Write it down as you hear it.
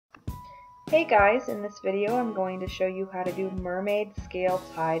Hey guys, in this video I'm going to show you how to do mermaid scale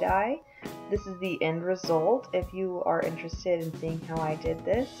tie-dye. This is the end result. If you are interested in seeing how I did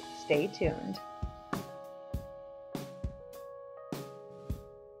this, stay tuned.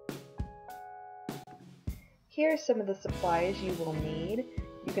 Here are some of the supplies you will need.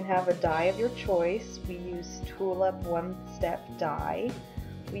 You can have a dye of your choice. We use Tulip one-step dye.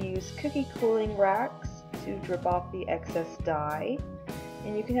 We use cookie cooling racks to drip off the excess dye.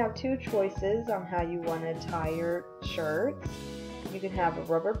 And you can have two choices on how you want to tie your shirts. You can have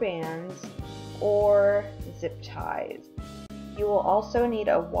rubber bands or zip ties. You will also need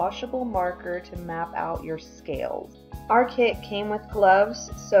a washable marker to map out your scales. Our kit came with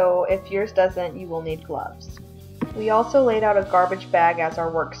gloves, so if yours doesn't, you will need gloves. We also laid out a garbage bag as our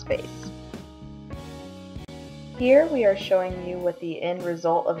workspace. Here we are showing you what the end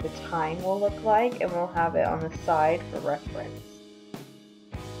result of the tying will look like, and we'll have it on the side for reference.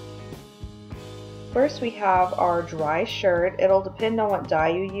 First we have our dry shirt. It'll depend on what dye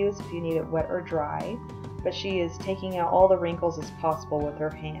you use if you need it wet or dry, but she is taking out all the wrinkles as possible with her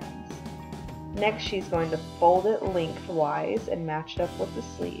hands. Next she's going to fold it lengthwise and match it up with the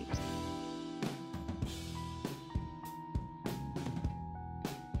sleeves.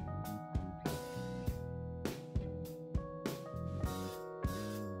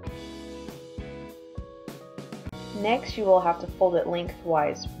 Next you will have to fold it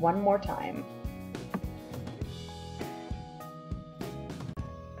lengthwise one more time.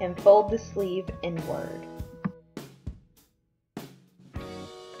 And fold the sleeve inward.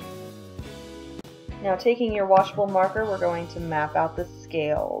 Now taking your washable marker, we're going to map out the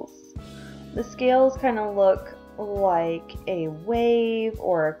scales. The scales kind of look like a wave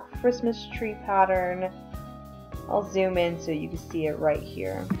or a Christmas tree pattern. I'll zoom in so you can see it right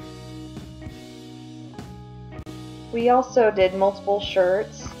here. We also did multiple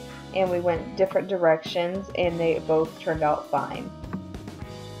shirts and we went different directions and they both turned out fine.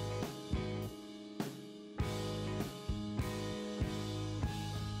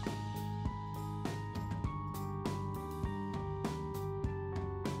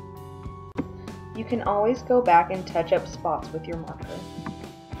 You can always go back and touch up spots with your marker.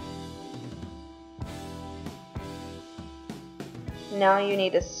 Now you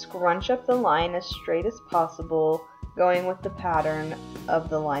need to scrunch up the line as straight as possible, going with the pattern of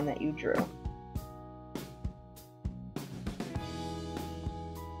the line that you drew.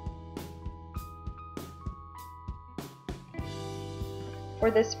 For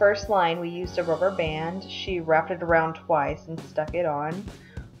this first line we used a rubber band. She wrapped it around twice and stuck it on.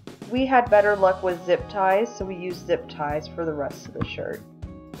 We had better luck with zip ties, so we used zip ties for the rest of the shirt.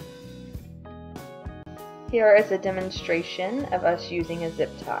 Here is a demonstration of us using a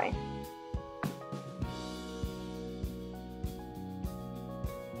zip tie.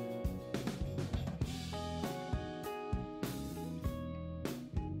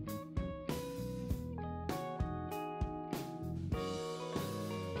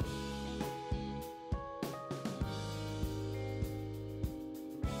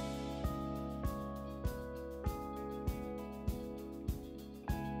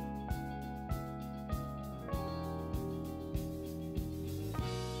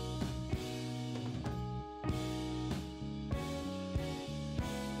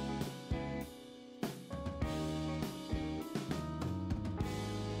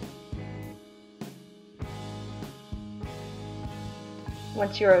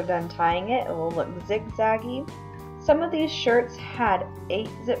 Once you are done tying it, it will look zigzaggy. Some of these shirts had 8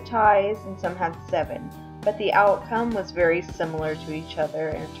 zip ties and some had 7, but the outcome was very similar to each other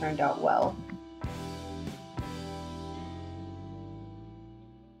and it turned out well.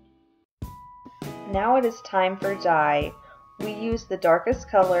 Now it is time for dye. We use the darkest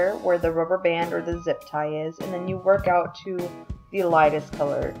color where the rubber band or the zip tie is, and then you work out to the lightest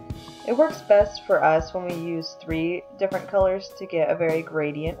color. It works best for us when we use 3 different colors to get a very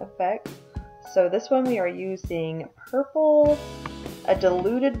gradient effect. So this one we are using purple, a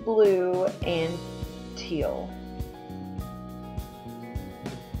diluted blue, and teal.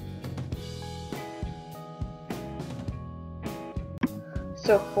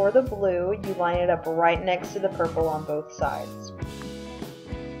 So for the blue, you line it up right next to the purple on both sides.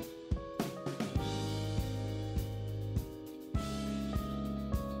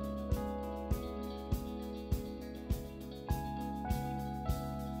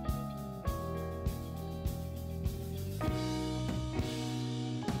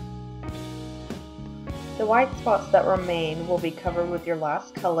 The white spots that remain will be covered with your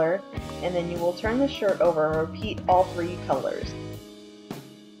last color, and then you will turn the shirt over and repeat all 3 colors.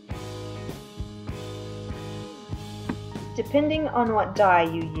 Depending on what dye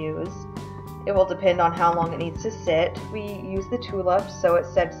you use, It will depend on how long it needs to sit. We use the tulip, so it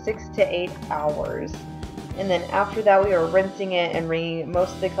said 6 to 8 hours. And then after that we were rinsing it and wringing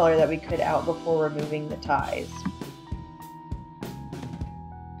most of the color that we could out before removing the ties.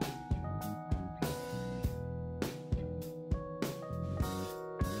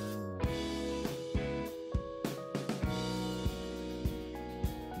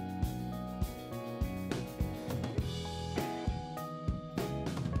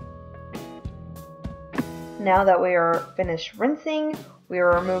 Now that we are finished rinsing, we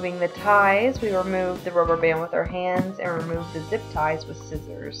are removing the ties. We removed the rubber band with our hands and removed the zip ties with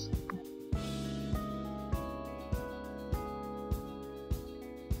scissors.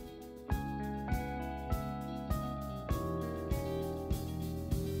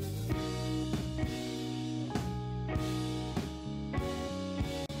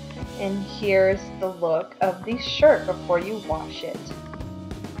 And here's the look of the shirt before you wash it.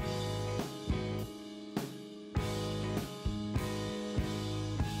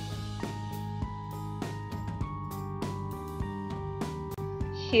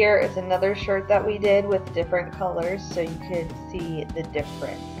 Here is another shirt that we did with different colors so you could see the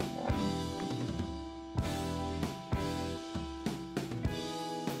difference in them.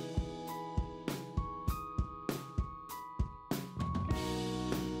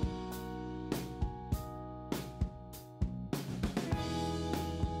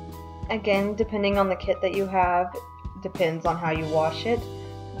 Again, depending on the kit that you have, depends on how you wash it.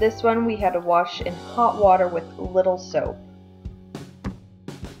 This one we had to wash in hot water with little soap.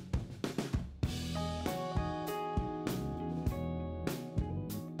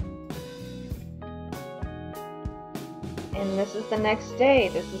 And this is the next day.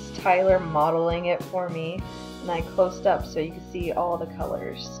 This is Tyler modeling it for me, and I closed up so you can see all the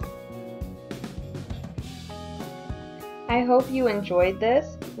colors. I hope you enjoyed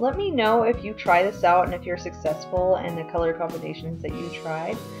this. Let me know if you try this out and if you're successful in the color combinations that you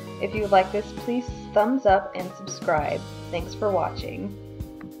tried. If you like this, please thumbs up and subscribe. Thanks for watching.